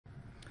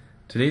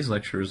Today's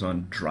lecture is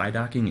on dry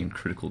docking and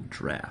critical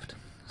draft.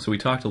 So we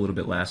talked a little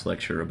bit last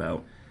lecture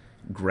about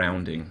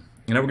grounding,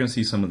 and now we're going to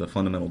see some of the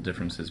fundamental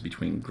differences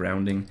between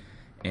grounding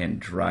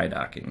and dry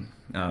docking.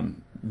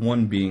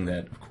 One being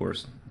that, of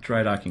course,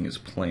 dry docking is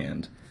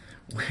planned,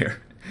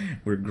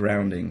 where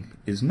grounding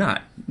is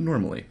not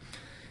normally.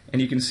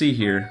 And you can see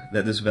here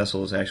that this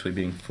vessel is actually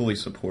being fully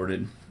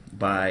supported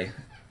by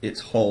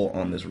its hull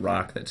on this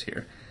rock that's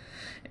here.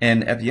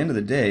 And at the end of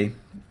the day,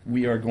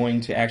 we are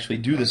going to actually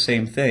do the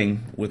same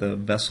thing with a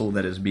vessel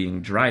that is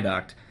being dry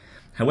docked.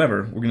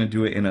 However, we're going to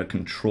do it in a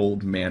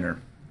controlled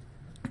manner.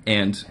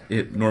 And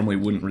it normally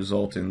wouldn't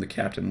result in the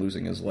captain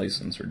losing his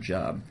license or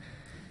job.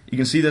 You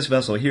can see this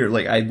vessel here.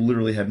 Like, I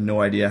literally have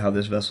no idea how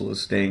this vessel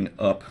is staying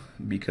up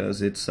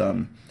because it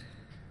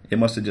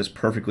must have just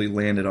perfectly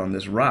landed on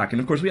this rock. And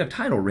of course, we have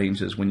tidal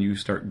ranges when you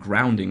start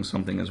grounding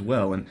something as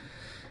well. And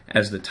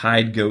as the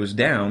tide goes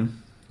down,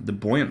 the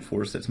buoyant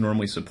force that's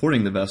normally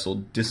supporting the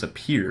vessel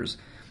disappears.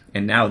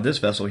 And now this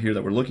vessel here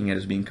that we're looking at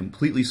is being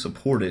completely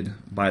supported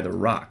by the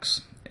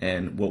rocks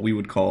and what we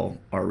would call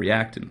our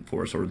reactant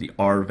force, or the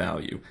R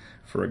value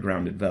for a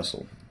grounded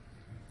vessel.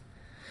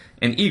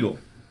 And Eagle,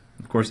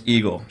 of course,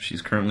 Eagle,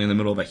 she's currently in the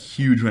middle of a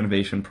huge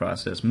renovation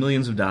process,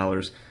 millions of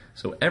dollars.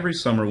 So every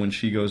summer when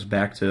she goes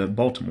back to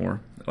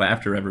Baltimore,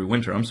 after every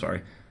winter,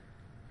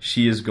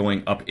 she is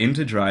going up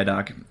into dry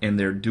dock, and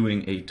they're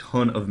doing a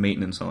ton of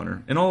maintenance on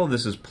her. And all of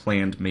this is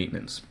planned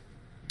maintenance.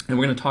 And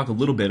we're going to talk a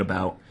little bit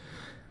about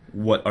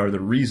what are the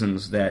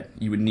reasons that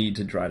you would need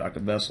to dry dock a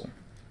vessel.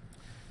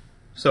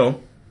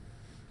 So,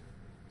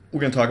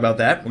 we're going to talk about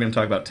that. We're going to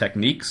talk about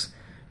techniques,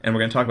 and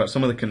we're going to talk about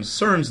some of the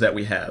concerns that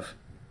we have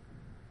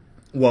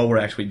while we're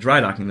actually dry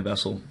docking the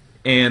vessel.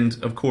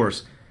 And, of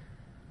course,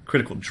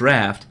 critical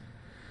draft,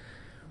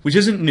 which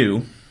isn't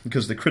new,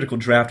 because the critical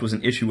draft was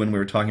an issue when we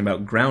were talking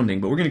about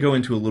grounding, but we're going to go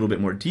into a little bit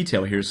more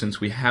detail here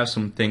since we have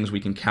some things we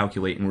can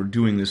calculate and we're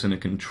doing this in a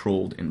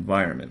controlled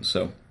environment.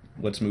 So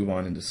let's move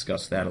on and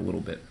discuss that a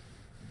little bit.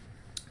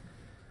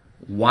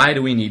 Why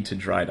do we need to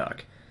dry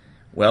dock?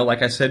 Well,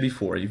 like I said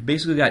before, you've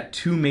basically got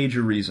two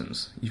major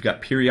reasons. You've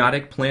got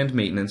periodic planned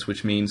maintenance,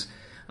 which means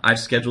I've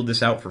scheduled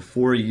this out for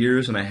 4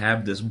 years and I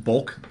have this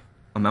bulk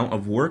amount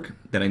of work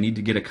that I need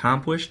to get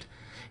accomplished,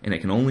 and it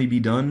can only be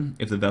done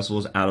if the vessel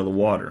is out of the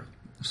water.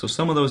 So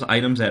some of those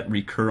items that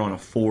recur on a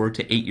 4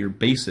 to 8 year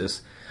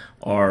basis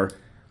are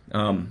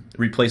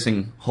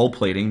replacing hull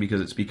plating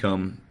because it's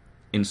become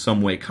in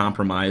some way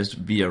compromised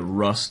via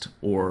rust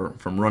or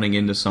from running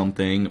into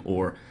something,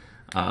 or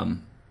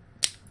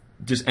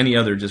just any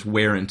other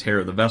wear and tear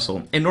of the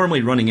vessel. And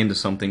normally running into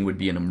something would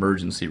be an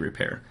emergency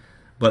repair,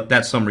 but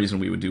that's some reason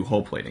we would do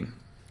hull plating.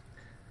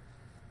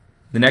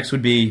 The next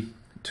would be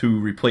to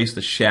replace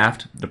the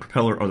shaft, the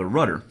propeller, or the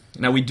rudder.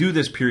 Now, we do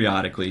this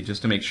periodically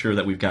just to make sure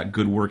that we've got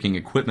good working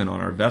equipment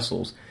on our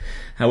vessels.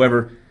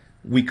 However,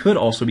 we could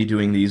also be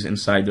doing these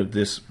inside of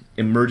this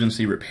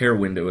emergency repair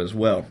window as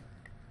well.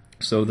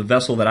 So the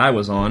vessel that I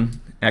was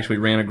on actually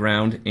ran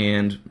aground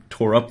and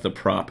tore up the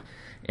prop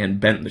and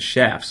bent the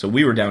shaft. So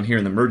we were down here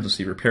in the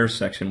emergency repair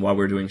section while we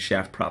were doing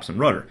shaft, props, and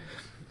rudder.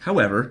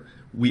 However,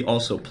 we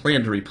also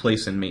plan to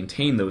replace and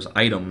maintain those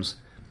items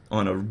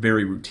on a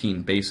very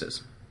routine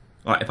basis.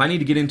 If I need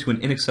to get into an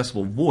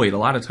inaccessible void, a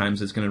lot of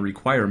times it's going to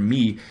require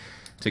me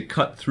to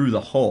cut through the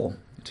hull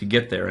to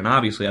get there. And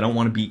obviously I don't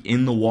want to be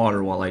in the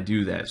water while I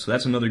do that. So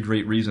that's another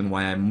great reason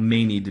why I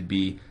may need to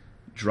be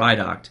dry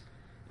docked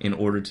in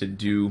order to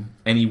do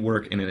any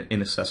work in an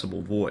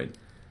inaccessible void.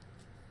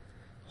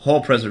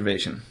 Hull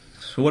preservation.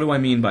 So what do I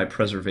mean by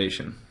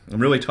preservation? I'm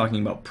really talking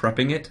about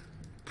prepping it,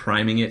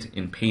 priming it,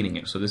 and painting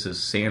it. So this is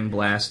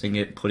sandblasting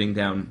it, putting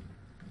down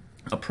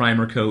a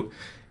primer coat,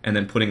 and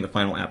then putting the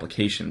final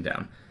application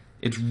down.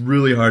 It's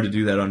really hard to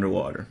do that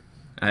underwater.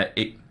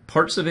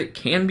 Parts of it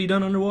can be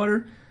done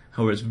underwater,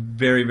 however it's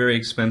very, very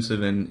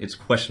expensive and it's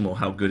questionable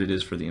how good it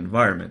is for the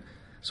environment.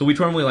 So we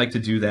normally like to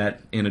do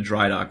that in a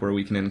dry dock where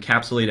we can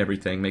encapsulate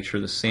everything, make sure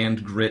the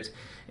sand grit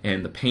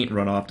and the paint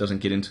runoff doesn't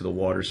get into the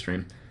water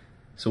stream.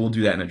 So we'll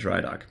do that in a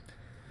dry dock.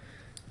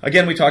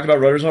 Again, we talked about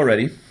rudders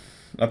already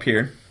up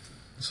here.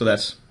 So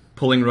that's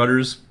pulling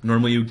rudders.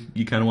 Normally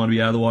you kind of want to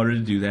be out of the water to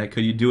do that.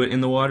 Could you do it in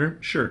the water?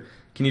 Sure.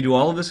 Can you do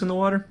all of this in the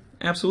water?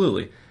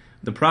 Absolutely.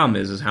 The problem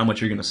is how much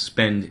you're going to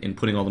spend in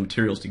putting all the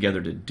materials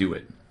together to do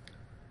it.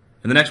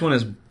 And the next one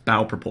is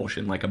bow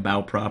propulsion, like a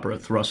bow prop or a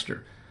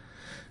thruster.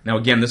 Now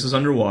again, this is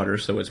underwater,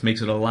 so it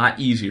makes it a lot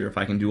easier if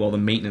I can do all the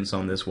maintenance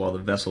on this while the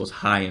vessel is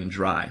high and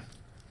dry.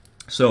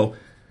 So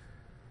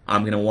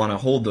I'm going to want to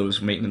hold those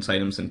maintenance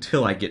items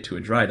until I get to a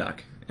dry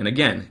dock. And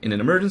again, in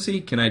an emergency,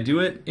 can I do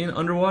it in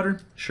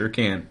underwater? Sure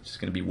can. It's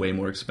going to be way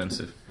more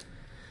expensive.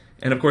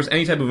 And of course,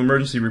 any type of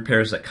emergency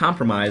repairs that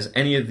compromise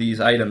any of these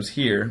items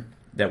here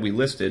that we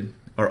listed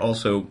are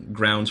also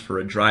grounds for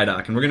a dry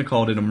dock, and we're going to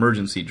call it an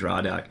emergency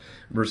dry dock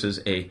versus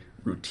a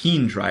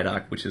routine dry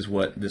dock, which is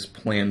what this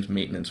planned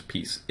maintenance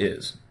piece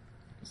is.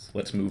 So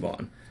let's move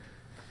on.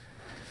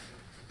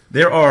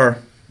 There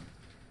are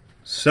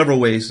several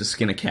ways to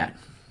skin a cat.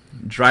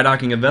 Dry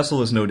docking a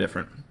vessel is no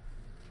different.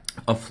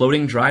 A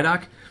floating dry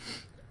dock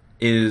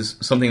is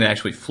something that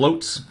actually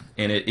floats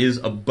and it is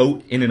a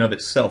boat in and of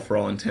itself for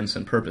all intents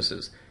and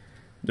purposes.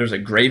 There's a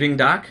graving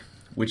dock,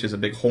 which is a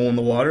big hole in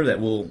the water that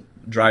we'll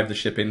drive the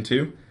ship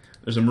into.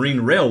 There's a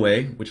marine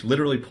railway, which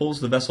literally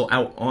pulls the vessel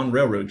out on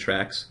railroad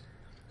tracks.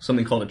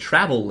 Something called a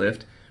travel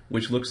lift,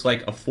 which looks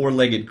like a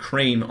four-legged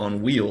crane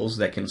on wheels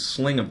that can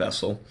sling a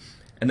vessel.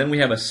 And then we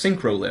have a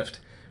synchro lift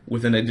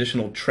with an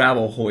additional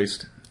travel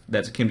hoist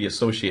that can be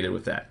associated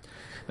with that.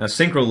 Now,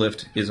 synchro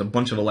lift is a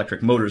bunch of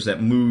electric motors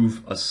that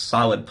move a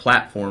solid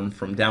platform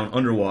from down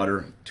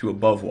underwater to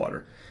above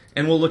water.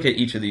 And we'll look at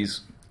each of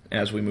these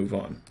as we move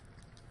on.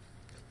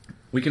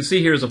 We can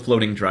see here is a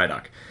floating dry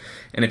dock.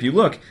 And if you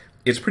look,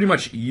 it's pretty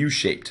much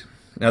U-shaped.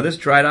 Now, this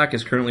dry dock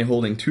is currently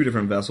holding two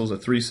different vessels, a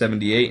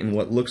 378 and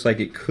what looks like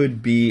it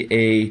could be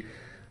a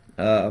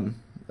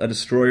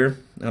destroyer.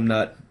 I'm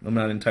not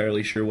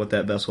entirely sure what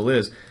that vessel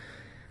is.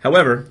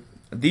 However,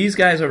 these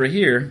guys over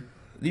here,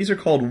 these are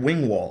called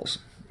wing walls.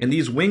 And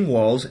these wing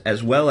walls,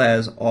 as well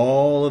as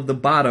all of the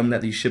bottom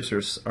that these ships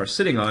are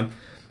sitting on,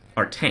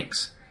 are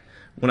tanks.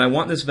 When I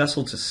want this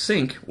vessel to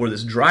sink, or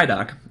this dry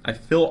dock, I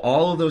fill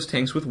all of those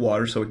tanks with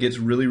water so it gets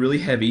really, really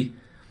heavy,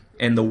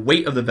 and the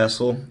weight of the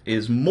vessel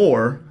is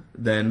more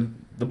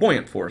than the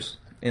buoyant force,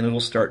 and it'll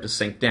start to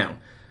sink down.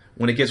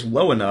 When it gets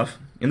low enough,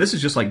 and this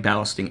is just like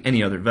ballasting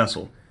any other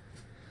vessel,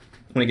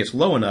 when it gets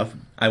low enough,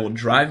 I will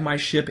drive my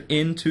ship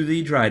into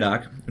the dry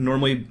dock,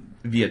 normally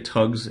via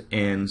tugs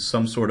and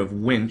some sort of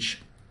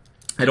winch.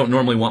 I don't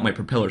normally want my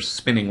propellers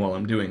spinning while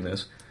I'm doing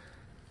this.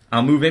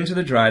 I'll move into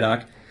the dry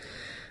dock,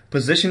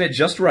 position it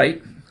just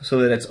right so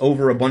that it's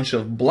over a bunch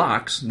of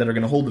blocks that are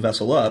going to hold the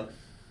vessel up,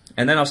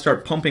 and then I'll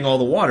start pumping all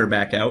the water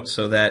back out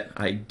so that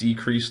I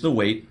decrease the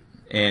weight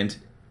and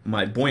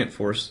my buoyant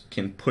force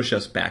can push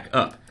us back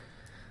up.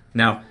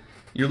 Now,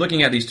 you're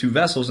looking at these two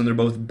vessels and they're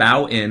both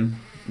bow in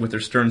with their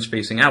sterns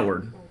facing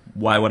outward.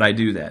 Why would I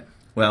do that?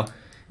 Well,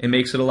 it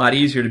makes it a lot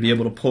easier to be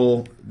able to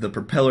pull the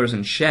propellers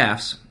and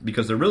shafts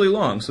because they're really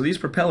long. So these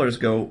propellers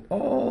go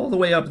all the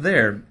way up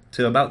there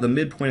to about the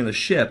midpoint of the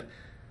ship,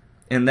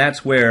 and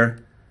that's where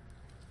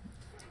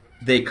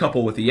they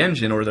couple with the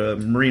engine or the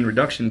marine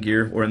reduction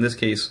gear, or in this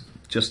case,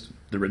 just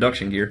the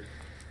reduction gear.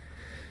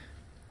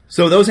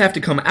 So those have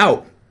to come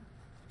out.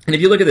 And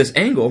if you look at this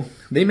angle,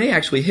 they may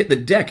actually hit the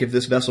deck if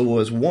this vessel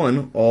was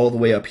all the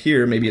way up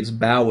here. Maybe its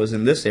bow was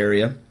in this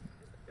area.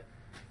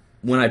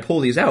 When I pull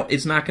these out,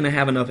 it's not going to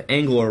have enough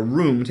angle or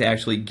room to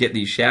actually get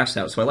these shafts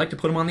out. So I like to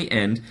put them on the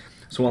end,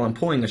 so while I'm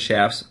pulling the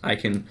shafts, I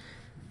can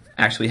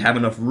actually have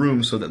enough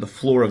room so that the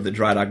floor of the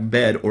dry dock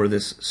bed or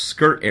this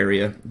skirt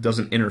area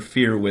doesn't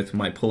interfere with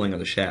my pulling of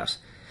the shafts.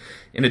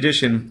 In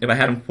addition, if I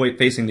had them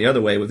facing the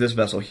other way with this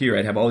vessel here,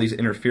 I'd have all these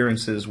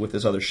interferences with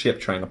this other ship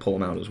trying to pull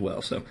them out as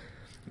well. So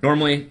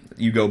normally,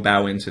 you go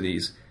bow into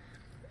these.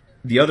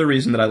 The other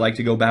reason that I like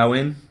to go bow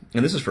in,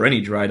 and this is for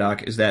any dry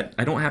dock, is that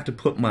I don't have to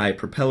put my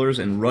propellers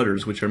and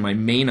rudders, which are my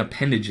main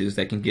appendages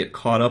that can get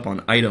caught up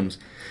on items,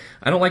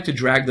 I don't like to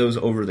drag those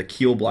over the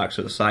keel blocks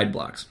or the side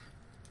blocks.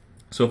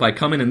 So if I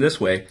come in this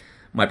way,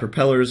 my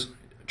propellers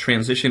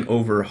transition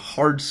over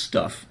hard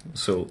stuff,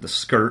 so the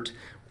skirt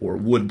or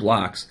wood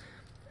blocks,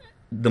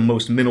 the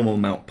most minimal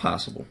amount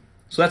possible.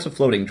 So that's a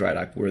floating dry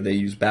dock where they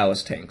use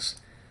ballast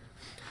tanks.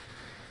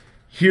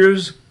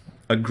 Here's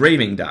a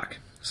graving dock.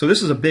 So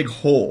this is a big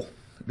hole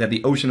that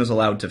the ocean is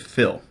allowed to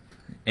fill.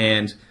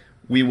 And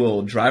we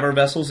will drive our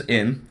vessels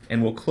in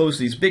and we'll close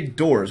these big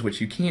doors,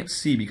 which you can't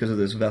see because of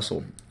this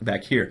vessel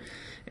back here.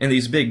 And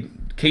these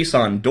big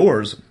caisson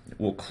doors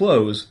will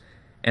close,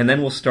 and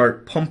then we'll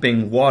start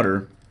pumping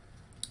water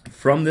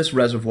from this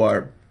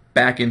reservoir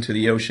back into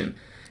the ocean.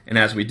 And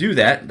as we do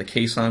that, the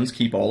caissons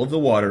keep all of the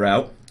water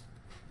out,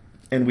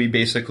 and we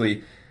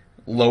basically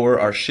lower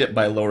our ship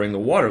by lowering the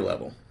water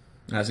level.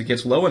 As it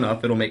gets low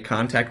enough, it'll make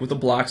contact with the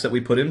blocks that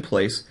we put in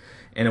place,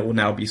 and it will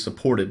now be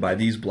supported by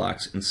these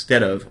blocks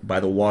instead of by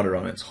the water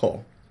on its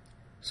hull.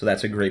 So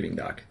that's a graving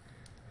dock.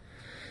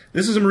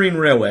 This is a marine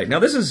railway. Now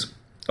this is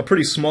a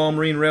pretty small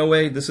marine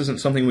railway. This isn't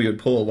something we would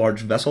pull a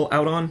large vessel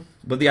out on,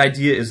 but the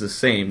idea is the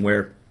same,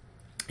 where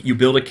you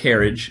build a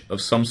carriage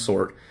of some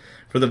sort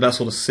for the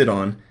vessel to sit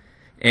on,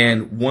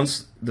 and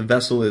once the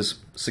vessel is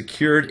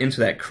secured into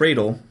that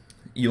cradle,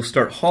 you'll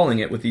start hauling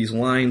it with these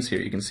lines here.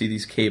 You can see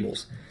these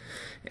cables.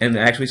 And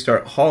actually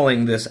start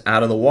hauling this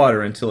out of the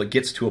water until it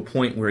gets to a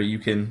point where you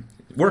can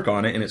work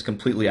on it and it's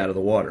completely out of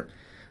the water.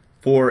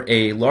 For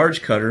a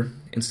large cutter,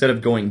 instead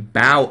of going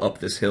bow up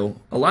this hill,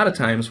 a lot of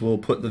times we'll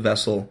put the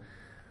vessel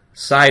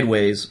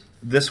sideways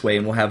this way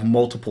and we'll have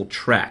multiple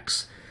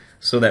tracks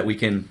so that we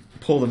can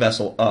pull the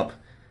vessel up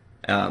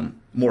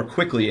more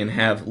quickly and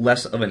have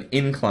less of an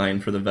incline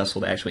for the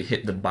vessel to actually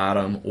hit the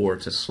bottom or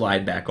to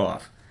slide back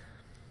off.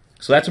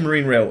 So that's a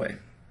marine railway.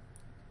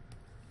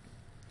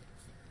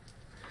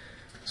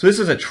 So this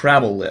is a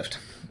travel lift.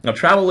 Now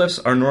travel lifts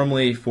are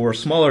normally for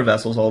smaller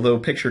vessels, although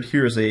pictured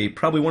here is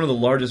probably one of the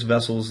largest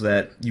vessels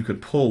that you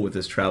could pull with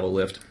this travel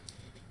lift.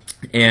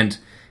 And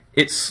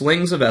it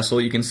slings a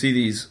vessel. You can see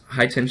these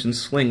high tension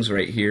slings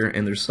right here,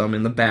 and there's some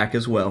in the back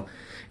as well.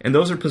 And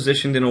those are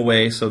positioned in a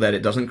way so that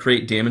it doesn't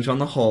create damage on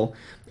the hull,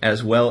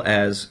 as well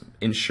as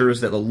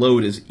ensures that the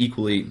load is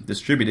equally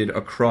distributed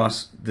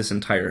across this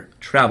entire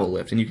travel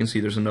lift. And you can see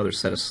there's another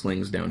set of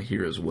slings down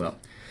here as well.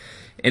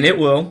 And it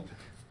will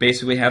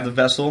basically have the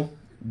vessel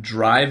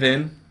drive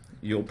in.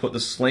 You'll put the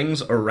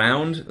slings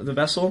around the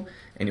vessel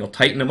and you'll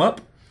tighten them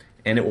up,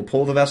 and it will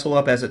pull the vessel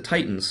up as it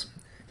tightens.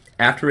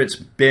 After it's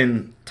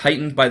been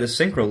tightened by the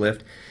synchro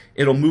lift,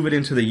 it'll move it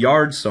into the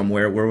yard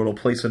somewhere where it'll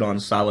place it on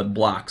solid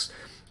blocks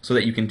so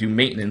that you can do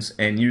maintenance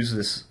and use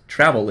this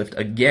travel lift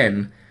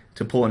again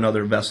to pull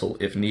another vessel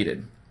if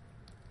needed.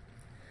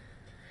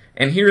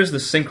 And here is the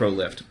synchro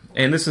lift,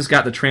 and this has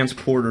got the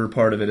transporter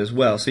part of it as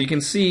well. So you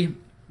can see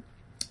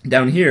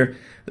down here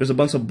there's a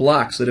bunch of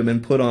blocks that have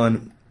been put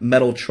on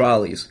metal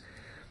trolleys.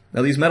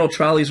 Now these metal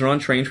trolleys are on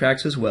train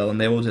tracks as well,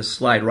 and they will just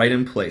slide right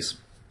in place.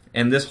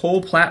 And this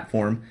whole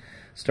platform,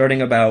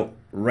 starting about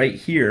right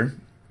here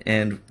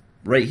and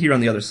right here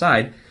on the other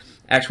side,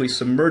 actually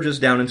submerges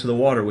down into the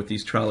water with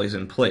these trolleys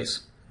in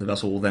place. The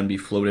vessel will then be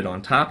floated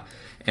on top,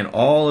 and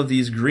all of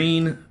these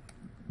green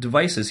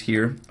devices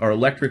here are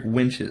electric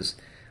winches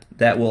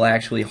that will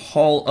actually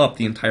haul up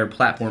the entire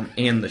platform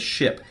and the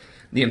ship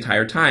the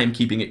entire time,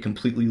 keeping it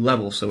completely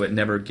level so it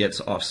never gets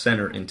off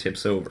center and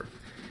tips over.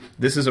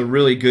 This is a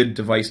really good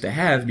device to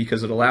have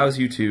because it allows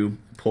you to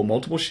pull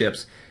multiple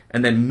ships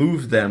and then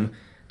move them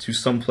to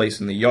some place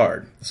in the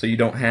yard. So you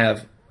don't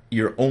have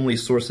your only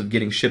source of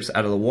getting ships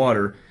out of the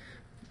water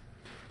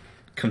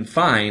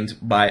confined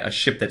by a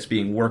ship that's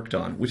being worked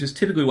on, which is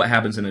typically what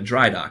happens in a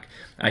dry dock.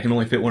 I can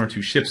only fit 1 or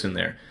 2 ships in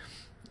there.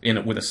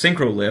 With a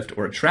synchro lift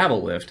or a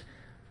travel lift,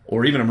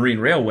 or even a marine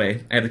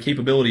railway, I have the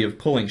capability of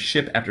pulling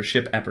ship after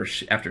ship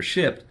after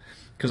ship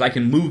because I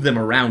can move them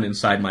around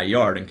inside my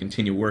yard and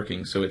continue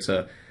working. So it's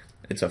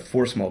a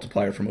force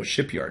multiplier for most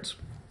shipyards.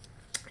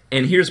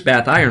 And here's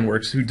Bath Iron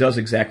Works, who does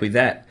exactly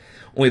that,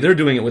 only they're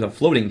doing it with a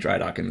floating dry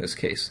dock in this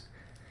case.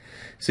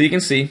 So you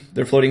can see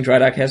their floating dry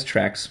dock has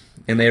tracks,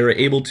 and they are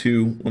able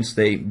to, once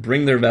they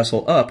bring their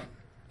vessel up,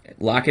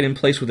 lock it in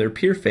place with their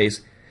pier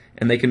face,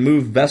 and they can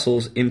move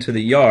vessels into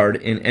the yard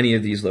in any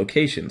of these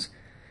locations.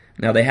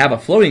 Now they have a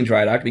floating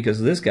dry dock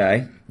because this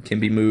guy can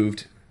be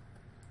moved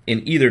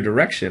in either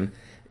direction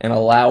and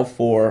allow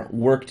for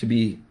work to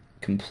be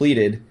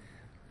completed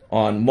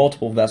on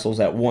multiple vessels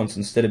at once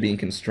instead of being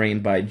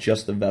constrained by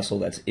just the vessel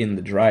that's in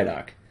the dry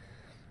dock.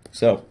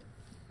 So,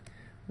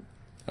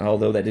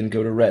 although that didn't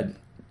go to red.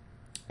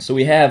 So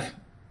we have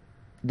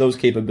those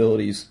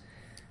capabilities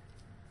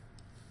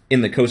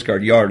in the Coast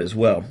Guard yard as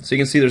well. So you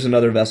can see there's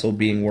another vessel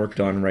being worked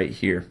on right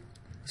here.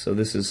 So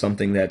this is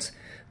something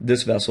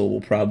this vessel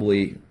will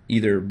probably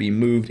either be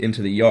moved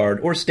into the yard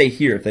or stay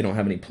here if they don't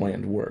have any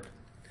planned work.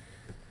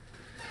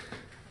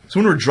 So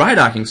when we're dry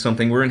docking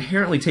something, we're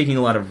inherently taking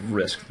a lot of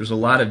risk. There's a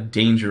lot of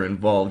danger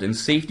involved, and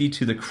safety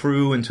to the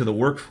crew and to the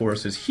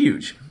workforce is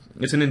huge.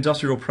 It's an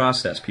industrial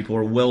process. People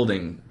are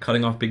welding,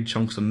 cutting off big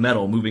chunks of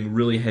metal, moving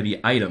really heavy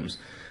items.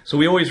 So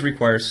we always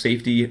require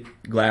safety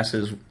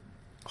glasses,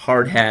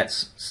 hard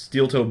hats,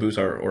 steel-toe boots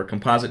or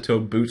composite-toe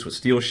boots with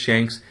steel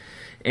shanks,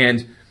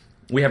 and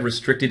we have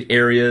restricted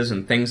areas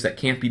and things that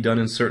can't be done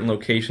in certain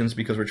locations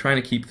because we're trying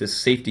to keep this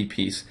safety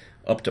piece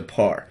up to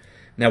par.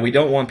 Now, we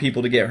don't want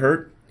people to get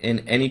hurt in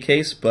any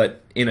case,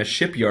 but in a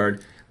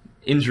shipyard,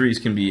 injuries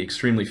can be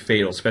extremely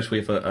fatal, especially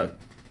if a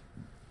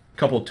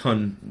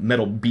couple-ton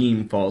metal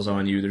beam falls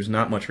on you. There's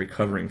not much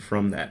recovering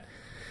from that.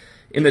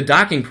 In the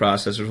docking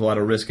process, there's a lot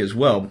of risk as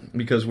well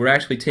because we're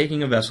actually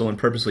taking a vessel and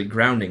purposely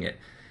grounding it.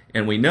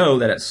 And we know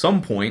that at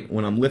some point,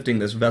 when I'm lifting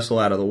this vessel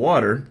out of the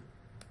water,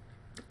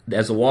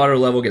 as the water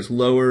level gets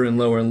lower and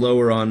lower and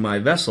lower on my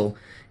vessel,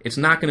 it's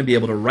not going to be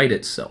able to right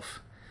itself.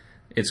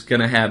 It's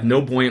going to have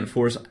no buoyant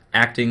force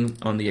acting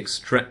on the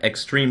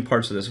extreme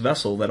parts of this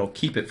vessel that'll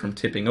keep it from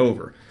tipping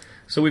over.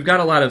 So we've got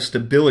a lot of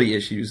stability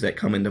issues that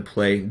come into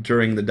play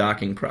during the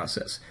docking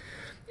process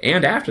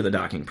and after the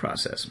docking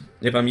process.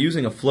 If I'm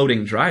using a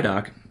floating dry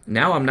dock,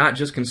 now I'm not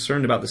just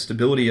concerned about the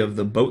stability of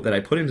the boat that I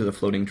put into the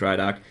floating dry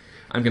dock,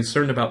 I'm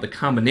concerned about the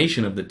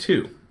combination of the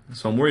two.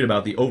 So I'm worried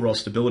about the overall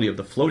stability of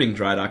the floating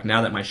dry dock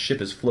now that my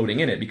ship is floating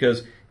in it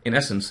because, in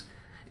essence,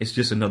 it's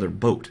just another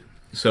boat.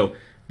 So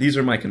these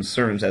are my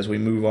concerns as we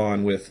move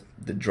on with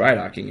the dry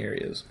docking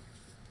areas.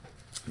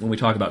 When we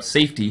talk about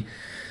safety,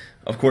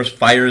 of course,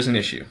 fire is an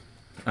issue.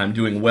 I'm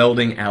doing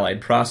welding,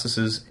 allied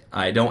processes.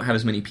 I don't have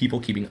as many people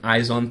keeping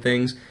eyes on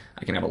things.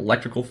 I can have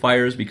electrical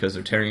fires because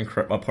they're tearing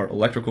apart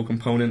electrical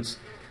components.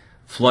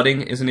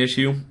 Flooding is an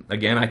issue.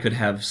 Again, I could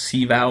have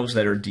sea valves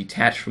that are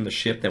detached from the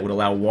ship that would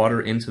allow water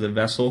into the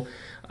vessel.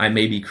 I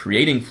may be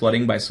creating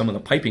flooding by some of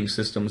the piping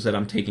systems that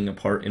I'm taking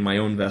apart in my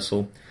own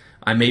vessel.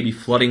 I may be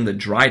flooding the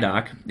dry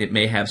dock. It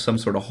may have some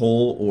sort of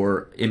hole,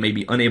 or it may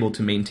be unable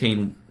to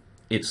maintain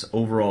its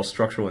overall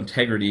structural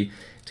integrity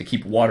to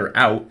keep water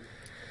out.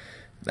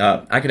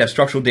 I could have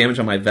structural damage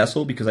on my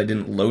vessel because I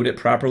didn't load it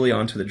properly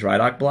onto the dry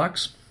dock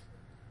blocks.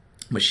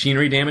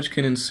 Machinery damage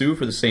can ensue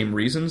for the same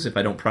reasons. If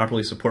I don't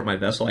properly support my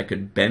vessel, I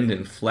could bend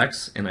and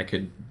flex, and I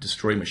could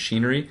destroy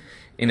machinery.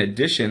 In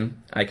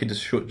addition, I could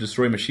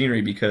destroy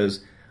machinery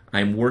because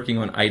I'm working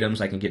on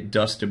items. I can get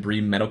dust,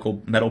 debris,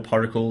 metal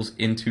particles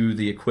into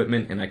the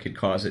equipment, and I could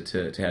cause it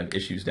to have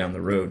issues down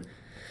the road.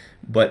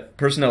 But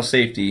personnel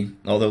safety,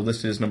 although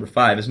listed as number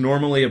 5, is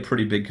normally a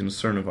pretty big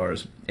concern of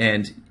ours.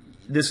 And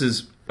this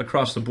is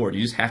across the board.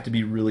 You just have to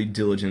be really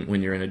diligent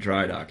when you're in a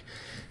dry dock,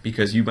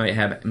 because you might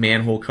have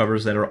manhole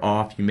covers that are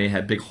off. You may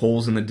have big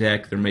holes in the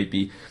deck. There might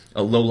be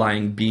a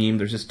low-lying beam.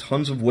 There's just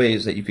tons of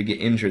ways that you could get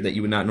injured that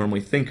you would not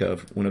normally think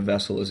of when a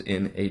vessel is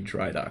in a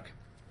dry dock.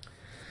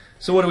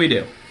 So what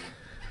do?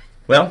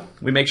 Well,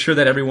 we make sure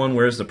that everyone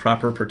wears the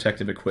proper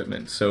protective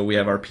equipment. So we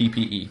have our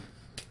PPE,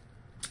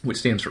 which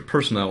stands for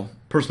personal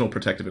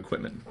protective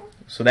equipment.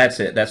 So that's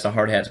it. That's the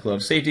hard hats,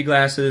 gloves, safety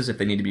glasses. If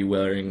they need to be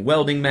wearing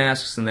welding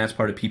masks, then that's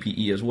part of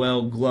PPE as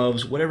well.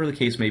 Gloves, whatever the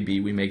case may be,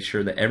 we make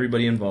sure that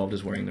everybody involved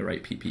is wearing the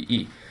right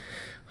PPE.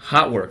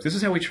 Hot work. This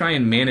is how we try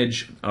and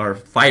manage our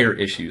fire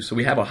issues. So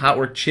we have a hot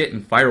work chit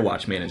and fire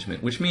watch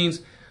management, which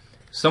means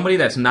somebody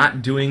that's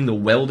not doing the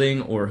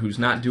welding or who's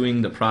not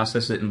doing the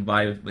process that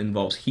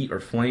involves heat or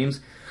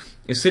flames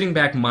is sitting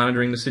back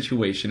monitoring the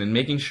situation and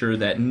making sure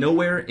that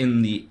nowhere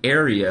in the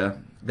area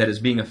that is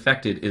being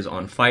affected is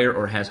on fire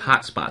or has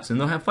hot spots. And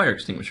they'll have fire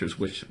extinguishers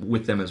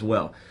with them as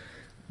well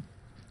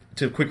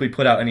to quickly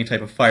put out any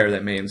type of fire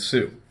that may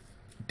ensue.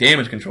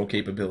 Damage control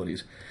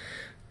capabilities.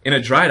 In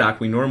a dry dock,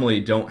 we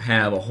normally don't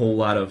have a whole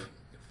lot of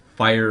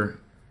fire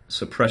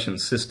suppression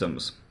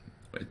systems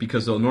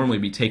because they'll normally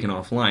be taken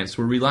offline.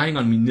 So we're relying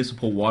on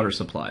municipal water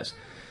supplies,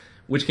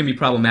 which can be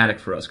problematic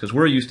for us because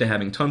we're used to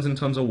having tons and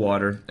tons of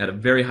water at a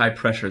very high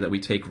pressure that we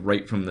take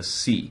right from the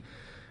sea.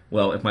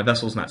 Well, if my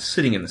vessel's not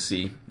sitting in the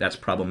sea, that's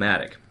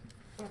problematic.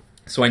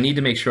 So I need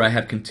to make sure I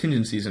have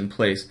contingencies in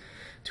place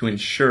to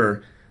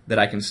ensure that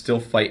I can still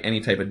fight any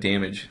type of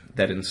damage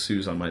that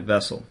ensues on my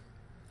vessel.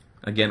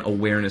 Again,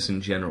 awareness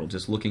in general,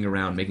 just looking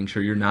around, making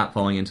sure you're not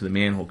falling into the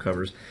manhole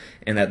covers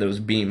and that those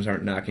beams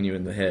aren't knocking you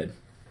in the head.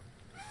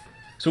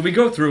 So we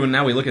go through and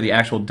now we look at the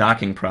actual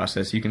docking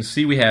process. You can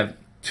see we have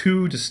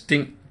 2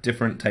 distinct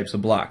different types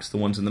of blocks. The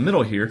ones in the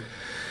middle here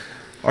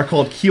are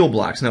called keel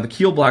blocks. Now the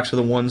keel blocks are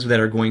the ones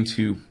that are going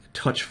to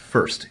touch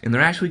first, and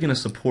they're actually going to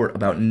support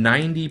about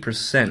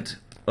 90%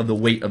 of the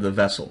weight of the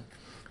vessel.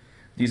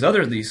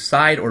 These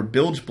side or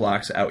bilge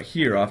blocks out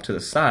here off to the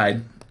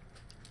side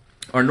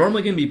are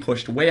normally going to be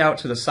pushed way out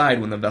to the side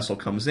when the vessel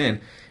comes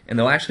in, and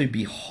they'll actually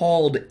be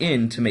hauled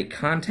in to make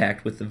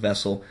contact with the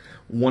vessel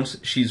once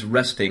she's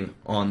resting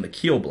on the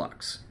keel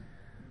blocks.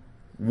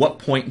 What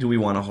point do we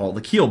want to haul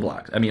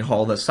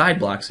the side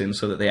blocks in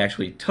so that they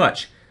actually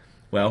touch?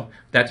 Well,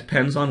 that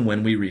depends on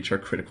when we reach our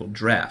critical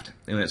draft,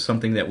 and it's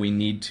something that we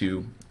need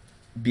to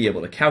be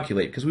able to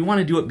calculate because we want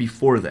to do it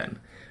before then.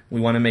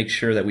 We want to make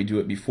sure that we do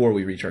it before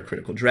we reach our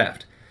critical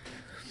draft.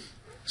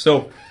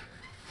 So,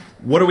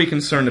 what are we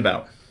concerned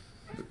about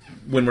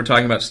when we're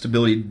talking about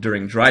stability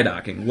during dry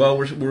docking? Well,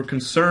 we're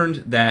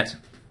concerned that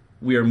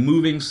we are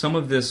moving some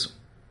of this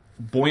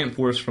buoyant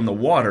force from the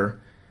water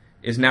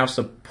is no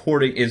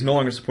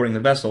longer supporting the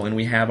vessel, and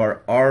we have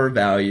our R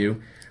value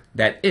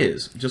that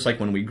is, just like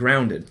when we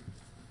grounded.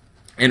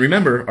 And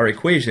remember our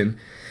equation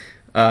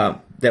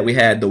that we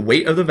had: the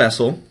weight of the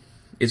vessel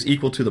is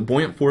equal to the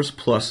buoyant force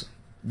plus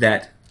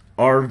that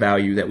R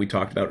value that we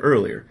talked about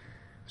earlier.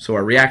 So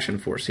our reaction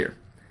force here.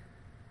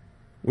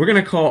 We're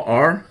going to call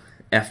R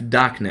F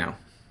dock now.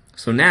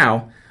 So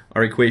now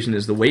our equation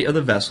is the weight of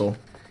the vessel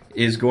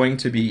is going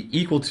to be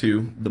equal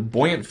to the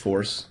buoyant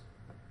force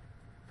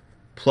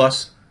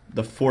plus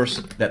the force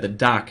that the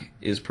dock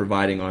is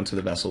providing onto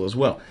the vessel as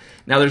well.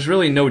 Now there's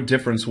really no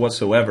difference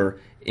whatsoever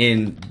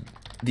in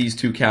these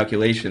 2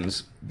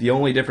 calculations. The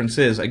only difference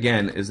is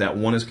that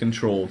one is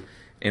controlled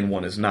and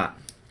one is not.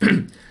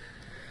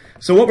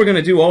 So what we're going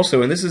to do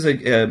also, and this is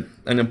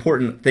an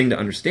important thing to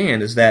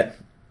understand, is that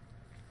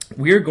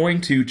we're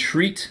going to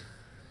treat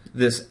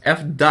this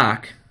F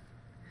dock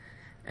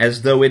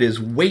as though it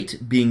is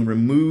weight being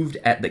removed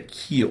at the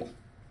keel.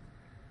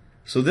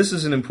 So this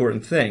is an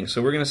important thing.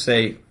 So we're going to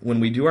say, when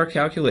we do our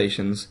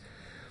calculations,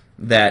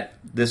 that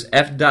this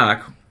F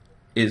dock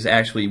is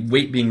actually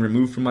weight being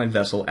removed from my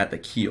vessel at the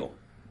keel.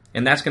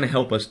 And that's going to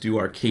help us do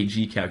our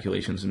kg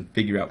calculations and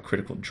figure out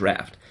critical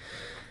draft.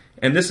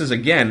 And this is,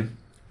 again,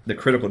 the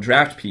critical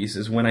draft piece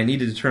is when I need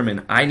to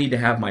determine I need to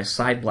have my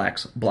side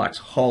blocks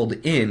hauled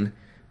in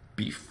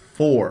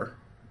before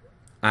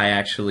I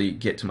actually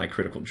get to my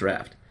critical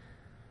draft.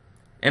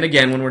 And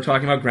again, when we're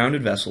talking about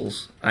grounded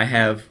vessels, I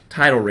have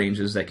tidal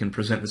ranges that can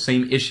present the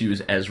same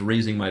issues as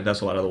raising my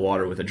vessel out of the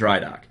water with a dry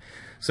dock.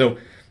 So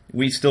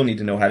we still need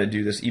to know how to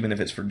do this, even if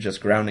it's for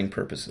just grounding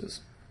purposes.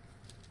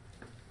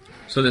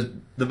 So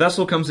the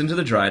vessel comes into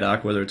the dry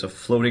dock, whether it's a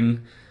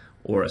floating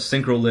or a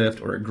synchro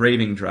lift or a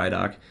graving dry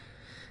dock,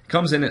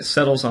 comes in, it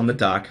settles on the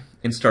dock,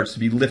 and starts to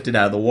be lifted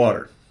out of the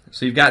water.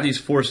 So you've got these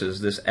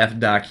forces, this F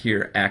dock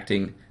here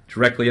acting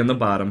directly on the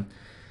bottom,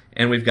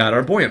 and we've got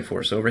our buoyant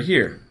force over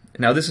here.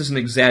 Now this is an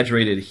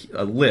exaggerated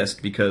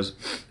list because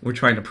we're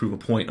trying to prove a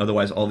point,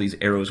 otherwise all these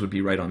arrows would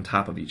be right on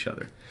top of each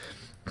other.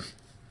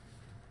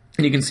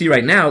 And you can see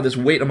right now this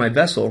weight of my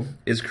vessel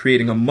is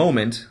creating a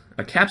moment,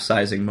 a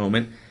capsizing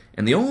moment,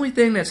 And the only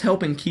thing that's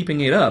helping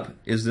keeping it up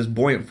is this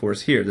buoyant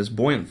force here. This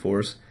buoyant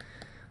force,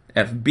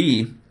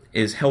 FB,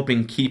 is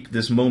helping keep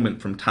this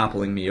moment from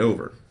toppling me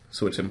over.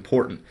 So it's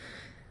important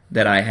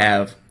that I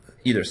have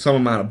either some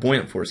amount of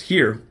buoyant force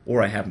here,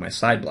 or I have my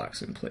side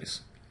blocks in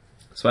place.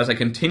 So as I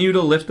continue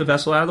to lift the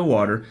vessel out of the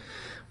water,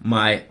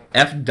 my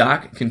F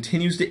dock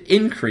continues to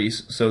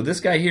increase. So this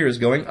guy here is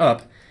going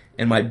up,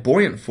 and my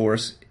buoyant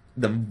force,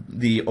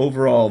 the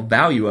overall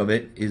value of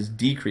it, is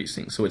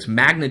decreasing. So its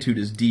magnitude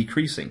is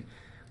decreasing.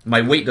 My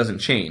weight doesn't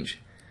change,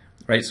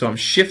 right? So I'm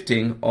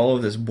shifting all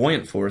of this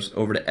buoyant force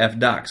over to F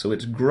dock. So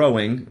it's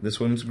growing, this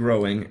one's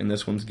growing, and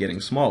this one's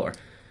getting smaller.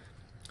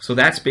 So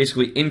that's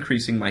basically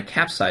increasing my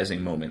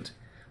capsizing moment,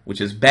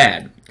 which is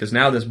bad, because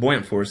now this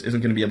buoyant force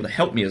isn't going to be able to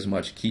help me as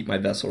much keep my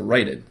vessel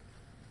righted.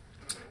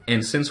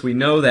 And since we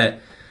know that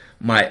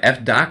my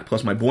F dock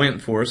plus my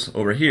buoyant force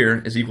over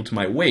here is equal to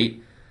my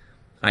weight,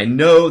 I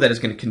know that it's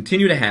going to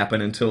continue to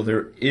happen until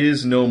there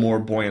is no more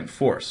buoyant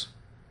force.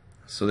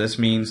 So this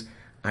means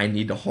I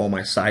need to haul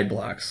my side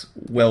blocks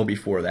well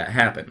before that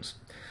happens.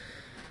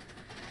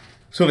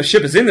 So if a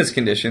ship is in this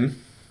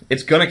condition,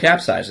 it's going to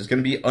capsize. It's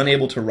going to be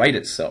unable to right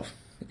itself,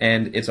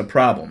 and it's a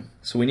problem.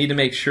 So we need to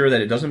make sure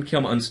that it doesn't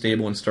become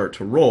unstable and start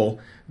to roll,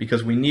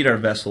 because we need our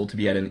vessel to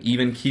be at an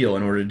even keel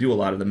in order to do a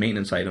lot of the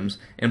maintenance items.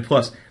 And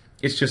plus,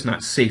 it's just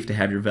not safe to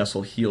have your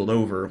vessel heeled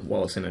over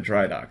while it's in a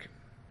dry dock.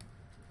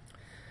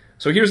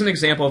 So here's an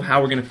example of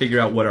how we're going to figure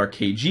out what our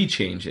kg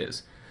change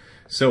is.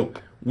 So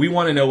we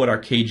want to know what our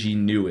kg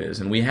new is,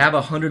 and we have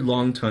a 100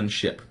 long ton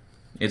ship.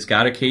 It's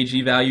got a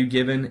kg value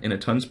given and a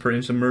tons per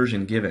inch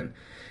immersion given,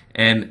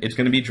 and it's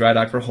going to be dry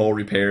dock for hull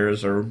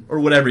repairs or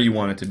whatever you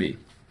want it to be.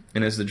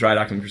 And as the dry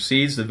docking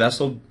proceeds, the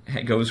vessel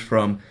goes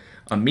from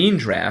a mean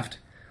draft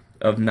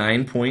of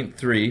 9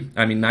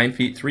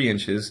 feet 3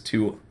 inches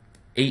to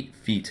 8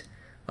 feet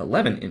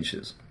 11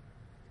 inches.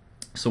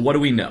 So what do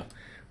we know?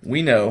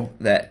 We know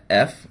that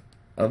F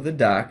of the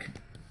dock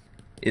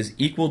is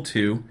equal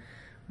to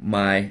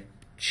my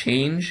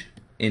change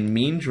in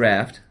mean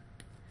draft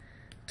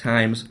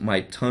times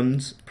my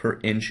tons per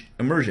inch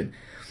immersion.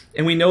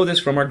 And we know this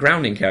from our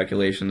grounding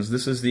calculations.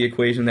 This is the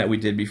equation that we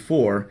did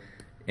before,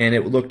 and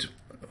it looked,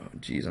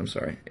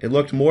 it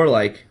looked more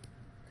like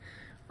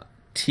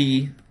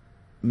T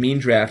mean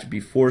draft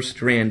before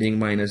stranding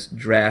minus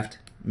draft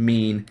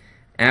mean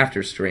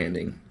after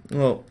stranding.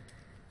 Well,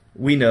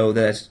 we know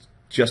that's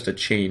just a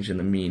change in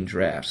the mean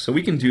draft. So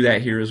we can do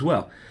that here as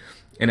well.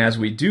 And as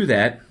we do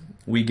that,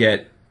 we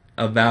get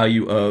a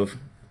value of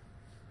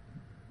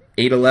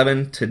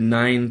 811 to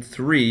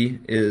 93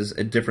 is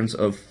a difference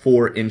of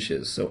 4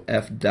 inches. So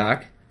F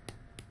dock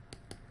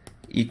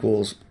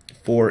equals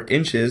 4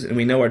 inches, and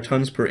we know our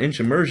tons per inch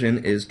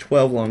immersion is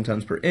 12 long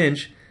tons per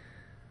inch.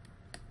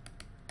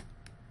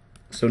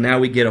 So now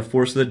we get a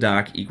force of the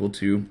dock equal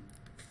to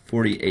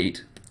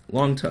 48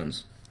 long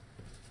tons.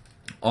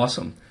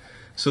 Awesome.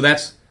 So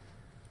that's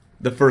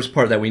the first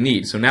part that we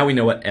need. So now we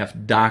know what F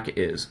dock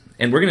is.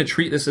 And we're going to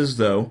treat this as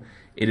though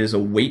it is a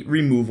weight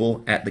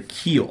removal at the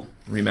keel.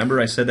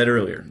 Remember, I said that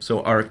earlier.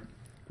 So our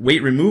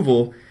weight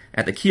removal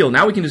at the keel,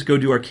 now we can just go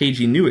do our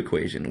kg new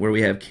equation, where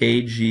we have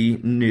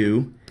kg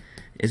new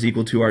is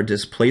equal to our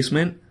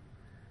displacement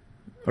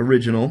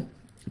original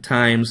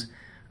times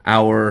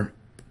our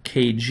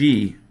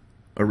kg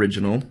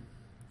original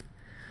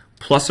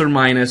plus or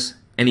minus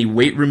any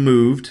weight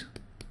removed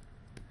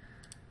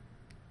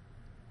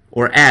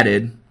or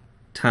added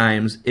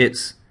times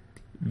its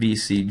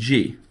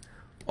VCG,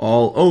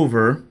 all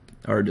over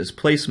our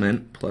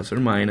displacement plus or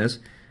minus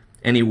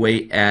any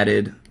weight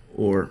added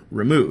or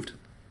removed.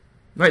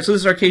 All right, so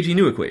this is our kg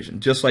new equation,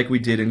 just like we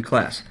did in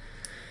class.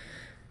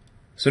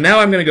 So now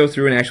I'm going to go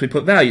through and actually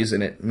put values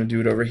in it. I'm going to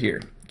do it over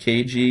here.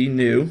 Kg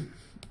new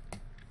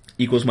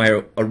equals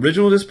my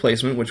original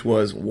displacement, which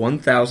was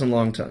 1,000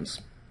 long tons.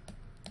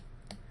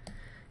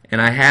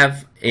 And I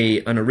have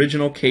an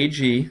original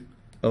kg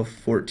of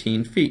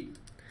 14 feet.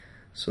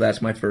 So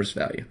that's my first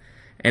value.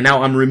 And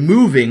now I'm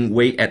removing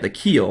weight at the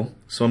keel,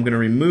 so I'm going to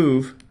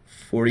remove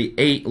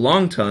 48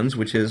 long tons,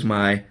 which is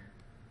my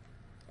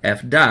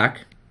F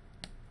dock,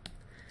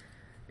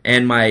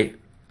 and my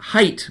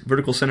height,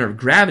 vertical center of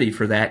gravity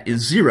for that,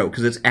 is 0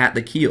 because it's at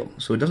the keel,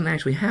 so it doesn't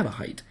actually have a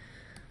height.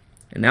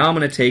 And now I'm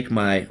going to take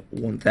my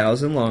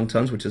 1,000 long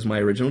tons, which is my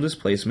original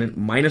displacement,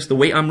 minus the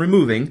weight I'm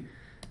removing,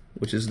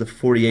 which is the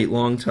 48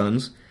 long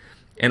tons,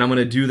 and I'm going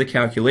to do the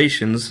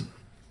calculations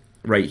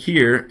right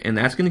here, and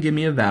that's going to give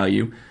me a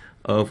value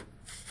of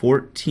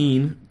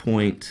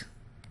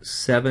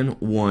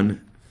 14.71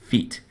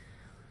 feet.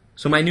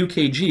 So my new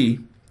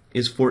kg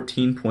is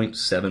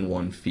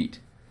 14.71 feet.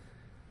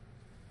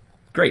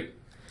 Great.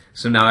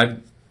 So now I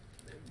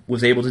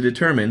was able to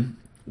determine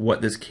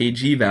what this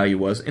kg value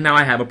was, and now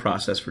I have a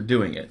process for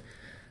doing it.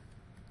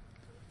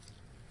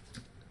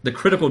 The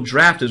critical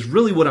draft is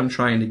really what I'm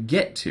trying to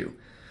get to.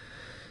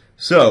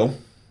 So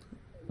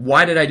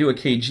why did I do a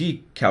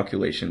kg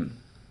calculation?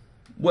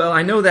 Well,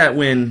 I know that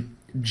when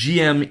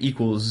GM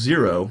equals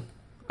 0,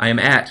 I am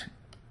at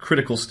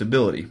critical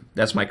stability.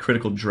 That's my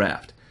critical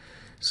draft.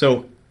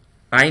 So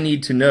I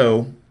need to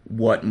know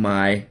what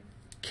my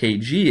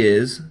kg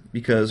is,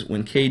 because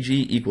when kg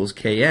equals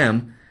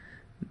km,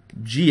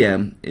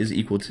 gm is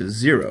equal to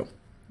 0,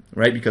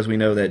 right? Because we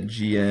know that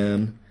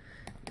gm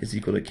is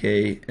equal to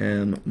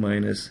km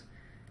minus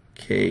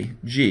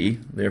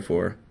kg,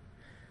 therefore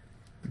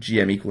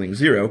gm equaling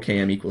 0,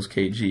 km equals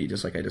kg,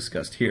 just like I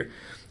discussed here.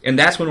 And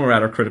that's when we're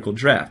at our critical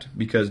draft,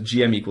 because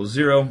gm equals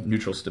 0,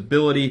 neutral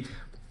stability.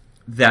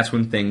 That's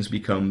when things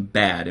become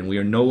bad, and we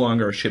are no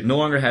longer, our ship no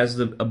longer has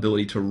the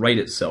ability to right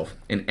itself,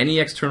 and any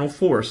external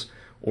force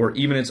or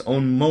even its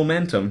own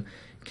momentum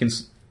can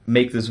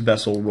make this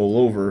vessel roll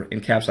over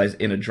and capsize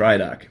in a dry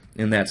dock,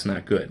 and that's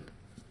not good.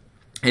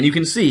 And you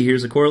can see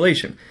here's a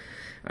correlation.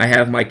 I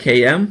have my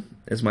km.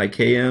 As my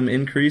km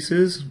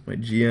increases, my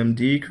gm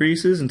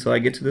decreases until I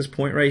get to this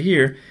point right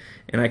here,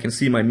 and I can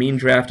see my mean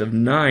draft of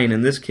 9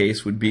 in this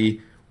case would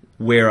be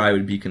where I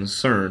would be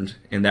concerned,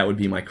 and that would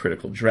be my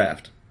critical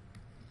draft.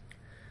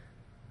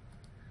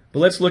 But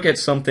let's look at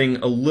something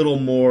a little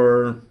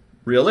more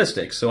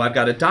realistic. So I've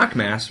got a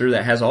dockmaster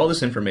that has all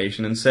this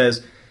information and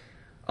says,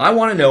 I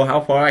want to know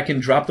how far I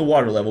can drop the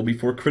water level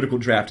before critical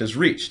draft is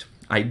reached.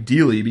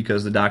 Ideally,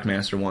 because the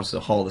dockmaster wants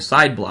to haul the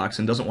side blocks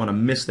and doesn't want to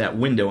miss that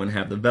window and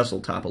have the vessel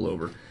topple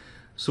over.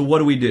 So what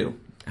do?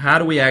 How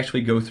do we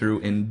actually go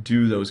through and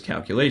do those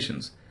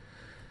calculations?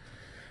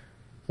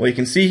 Well, you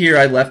can see here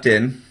I left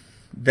in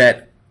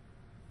that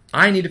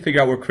I need to figure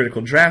out where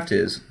critical draft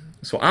is.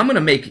 So I'm going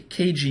to make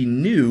kg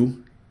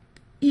new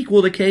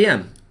equal to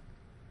km.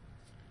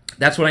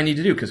 That's what I need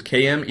to do, because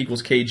km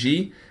equals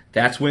kg.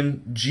 That's when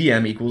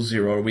gm equals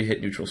 0, or we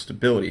hit neutral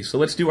stability. So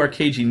let's do our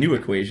kg new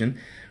equation,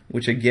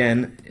 which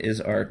again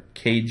is our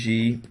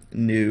kg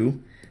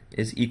new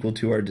is equal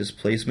to our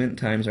displacement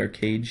times our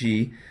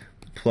kg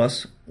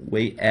plus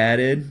weight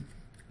added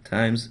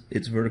times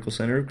its vertical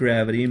center of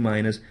gravity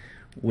minus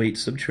weight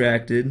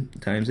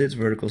subtracted times its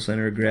vertical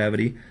center of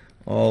gravity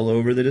all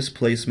over the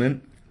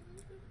displacement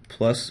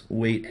plus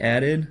weight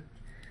added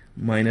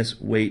minus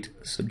weight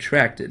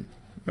subtracted,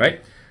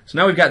 right? So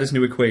now we've got this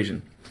new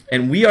equation,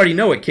 and we already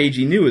know what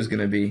kg new is going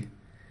to be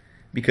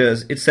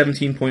because it's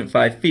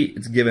 17.5 feet.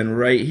 It's given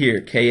right here,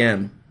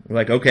 km. We're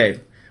like, okay,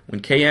 when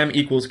km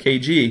equals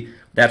kg,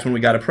 that's when we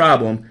got a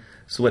problem.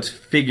 So let's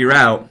figure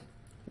out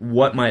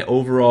what my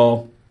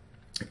overall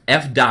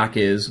FDOC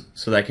is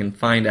so that I can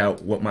find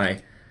out what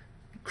my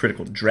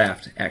critical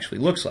draft actually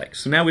looks like.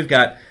 So now we've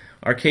got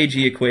our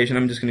kg equation.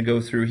 I'm just going to go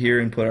through here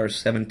and put our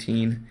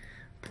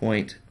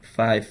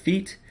 17.5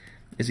 feet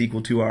is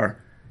equal to our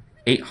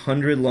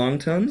 800 long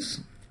tons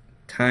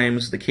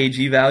times the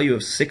kg value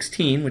of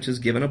 16, which is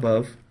given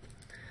above,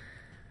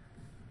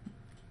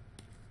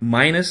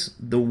 minus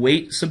the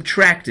weight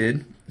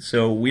subtracted.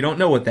 So we don't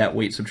know what that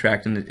weight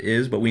subtracted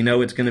is, but we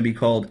know it's going to be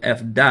called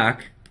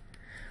FDOC,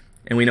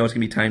 and we know it's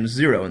going to be times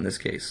 0 in this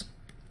case.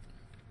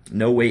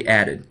 No weight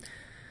added.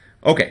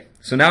 Okay,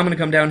 so now I'm going to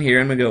come down here.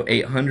 I'm going to go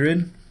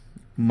 800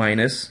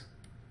 minus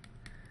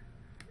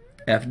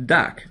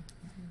FDOC.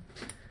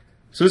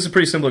 So this is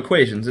pretty simple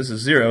equations. This is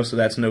 0, so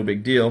that's no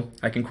big deal.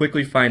 I can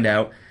quickly find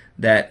out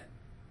that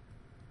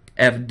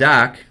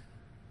FDOC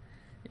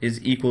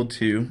is equal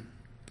to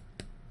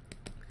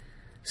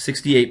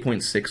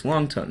 68.6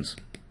 long tons.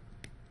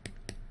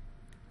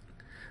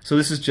 So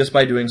this is just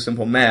by doing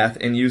simple math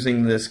and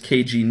using this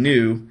kg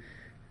new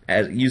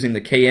as using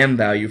the km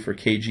value for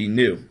kg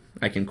new.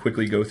 I can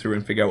quickly go through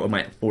and figure out what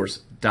my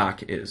force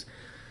dock is.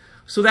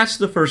 So that's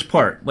the first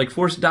part. Like,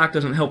 force dock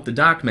doesn't help the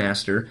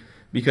dockmaster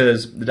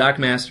because the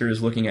dockmaster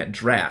is looking at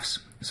drafts.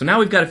 So now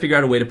we've got to figure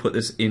out a way to put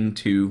this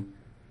into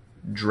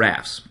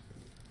drafts.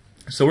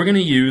 So we're going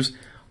to use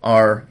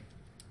our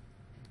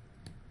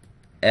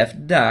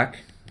FDOC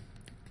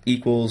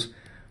equals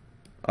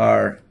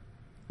our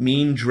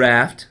mean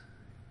draft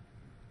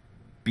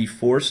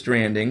before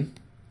stranding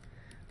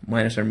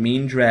minus our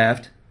mean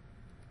draft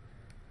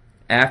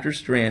after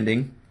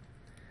stranding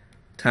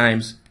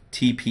times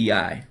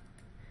TPI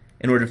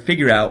in order to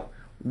figure out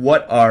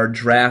what our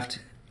draft,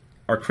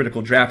 our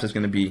critical draft is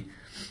going to be.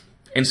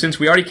 And since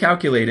we already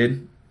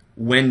calculated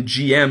when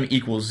GM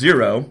equals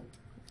 0,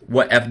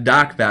 what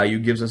FDOC value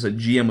gives us a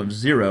GM of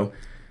 0,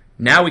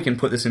 now we can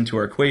put this into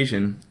our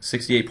equation.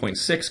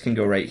 68.6 can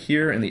go right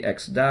here, and the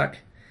XDOC,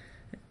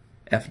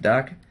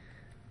 FDOC,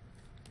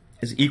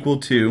 is equal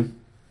to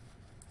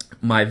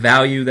my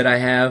value that I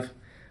have,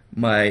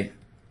 my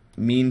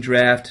mean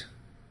draft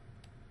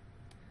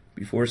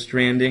before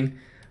stranding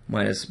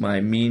minus my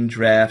mean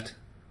draft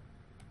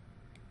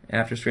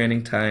after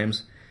stranding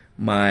times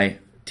my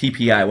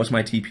TPI. What's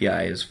my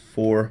TPI? Is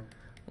 4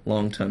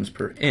 long tons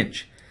per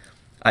inch.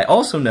 I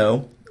also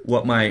know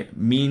what my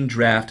mean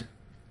draft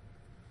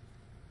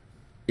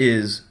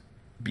is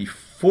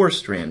before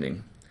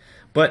stranding,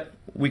 but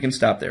we can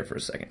stop there for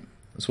a second.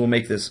 So we'll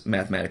make this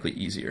mathematically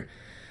easier.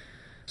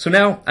 So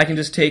now I can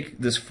just take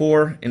this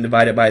 4 and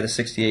divide it by the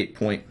 68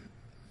 point.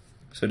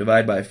 So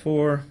divide by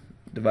 4,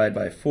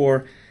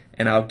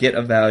 and I'll get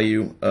a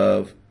value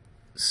of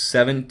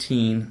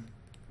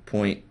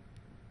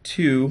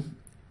 17.2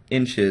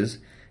 inches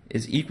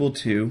is equal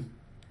to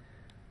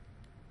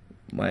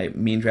my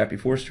mean draft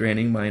before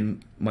stranding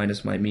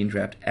minus my mean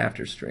draft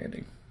after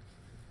stranding.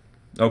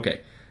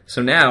 Okay,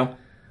 so now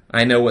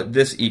I know what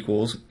this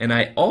equals, and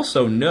I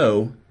also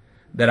know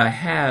that I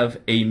have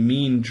a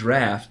mean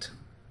draft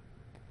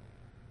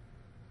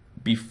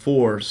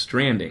before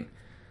stranding.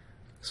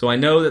 So I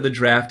know that the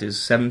draft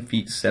is 7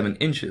 feet 7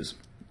 inches.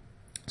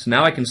 So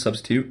now I can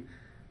substitute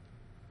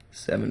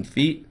 7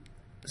 feet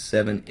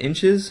 7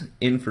 inches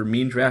in for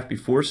mean draft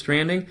before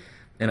stranding,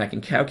 and I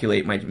can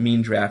calculate my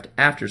mean draft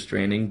after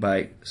stranding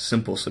by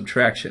simple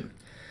subtraction.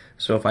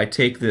 So if I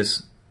take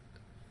this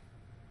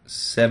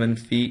 7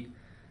 feet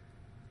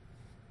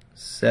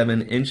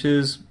 7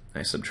 inches,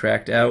 I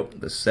subtract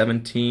out the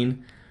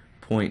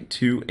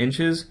 17.2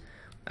 inches,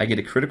 I get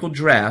a critical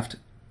draft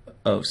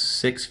of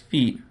 6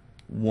 feet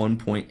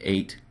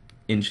 1.8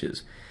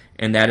 inches.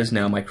 And that is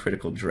now my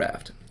critical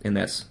draft. And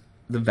that's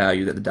the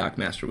value that the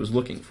dockmaster was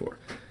looking for.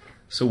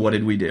 So what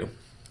did we do?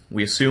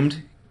 We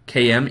assumed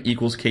Km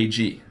equals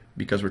Kg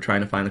because we're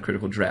trying to find the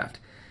critical draft.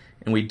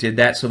 And we did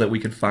that so that we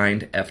could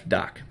find F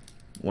dock.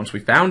 Once we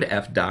found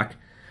F dock,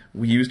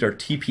 we used our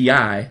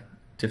TPI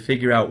to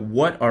figure out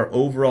what our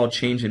overall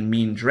change in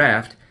mean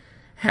draft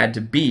had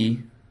to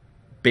be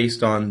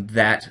based on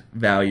that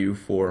value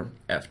for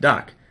F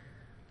dock.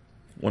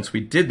 Once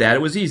we did that,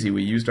 it was easy.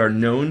 We used our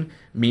known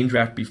mean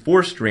draft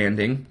before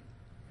stranding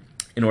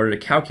in order to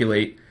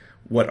calculate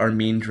what our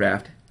mean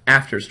draft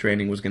after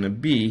stranding was going to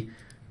be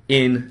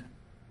in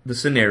the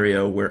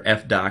scenario where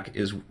F dock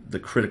is the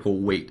critical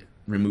weight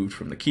removed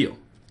from the keel.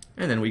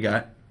 And then we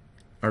got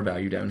our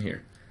value down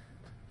here.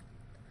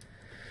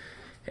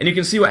 And you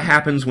can see what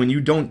happens when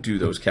you don't do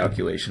those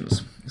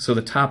calculations. So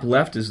the top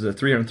left is the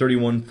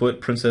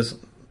 331-foot Princess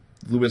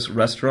Louis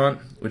restaurant,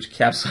 which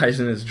capsized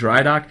in its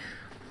dry dock.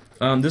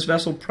 This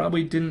vessel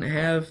probably didn't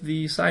have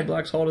the side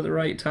blocks hauled at the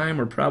right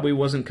time, or probably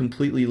wasn't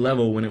completely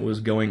level when it was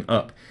going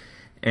up.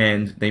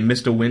 And they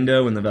missed a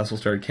window and the vessel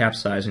started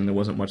capsizing. There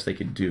wasn't much they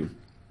could do.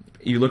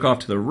 You look off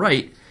to the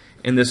right,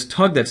 and this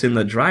tug that's in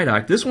the dry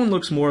dock, this one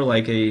looks more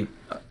like a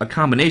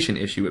combination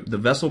issue. The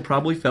vessel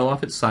probably fell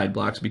off its side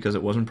blocks because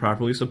it wasn't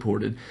properly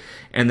supported,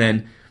 and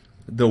then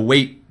the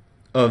weight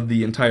of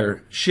the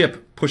entire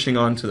ship pushing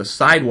onto the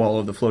sidewall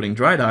of the floating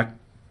dry dock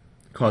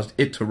caused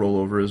it to roll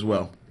over as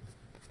well.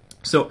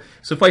 So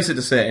suffice it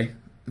to say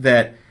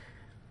that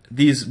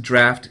these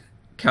draft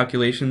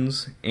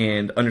calculations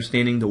and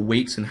understanding the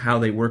weights and how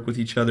they work with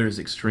each other is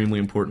extremely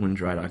important when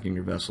dry docking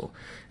your vessel.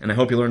 And I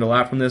hope you learned a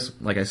lot from this.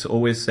 Like I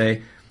always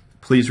say,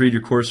 please read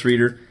your course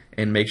reader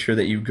and make sure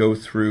that you go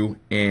through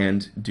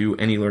and do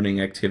any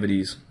learning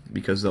activities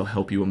because they'll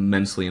help you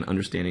immensely in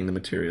understanding the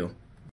material.